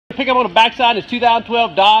Pickup on the backside is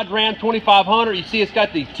 2012 Dodge Ram 2500. You see it's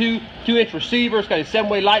got the two-inch receiver. It's got a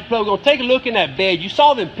 7-way light plug. We're going to take a look in that bed. You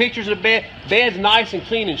saw them pictures of the bed. Bed's nice and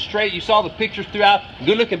clean and straight. You saw the pictures throughout.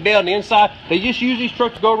 Good looking bed on the inside. They just use these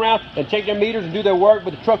trucks to go around and take their meters and do their work,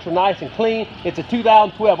 but the trucks are nice and clean. It's a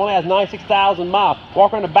 2012, only has 96,000 miles.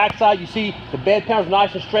 Walk around the backside, you see the bed panels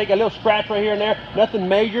nice and straight. Got a little scratch right here and there. Nothing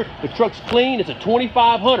major. The truck's clean. It's a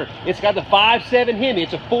 2500. It's got the 5.7 Hemi.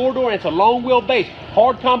 It's a 4-door and it's a long wheel base.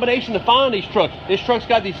 Hard combination to find these trucks. This truck's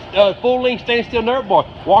got these full-length stainless steel nerd bar.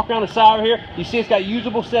 Walk around the side right here. You see it's got a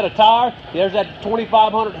usable set of tires. There's that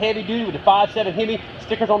 2500 heavy duty with the 5.7 Hemi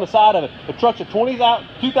stickers on the side of it. The truck's a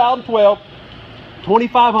 2012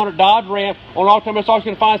 2500 Dodge Ram. On Automotive, always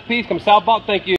going to find us. Peace. Come South Bach. Thank you.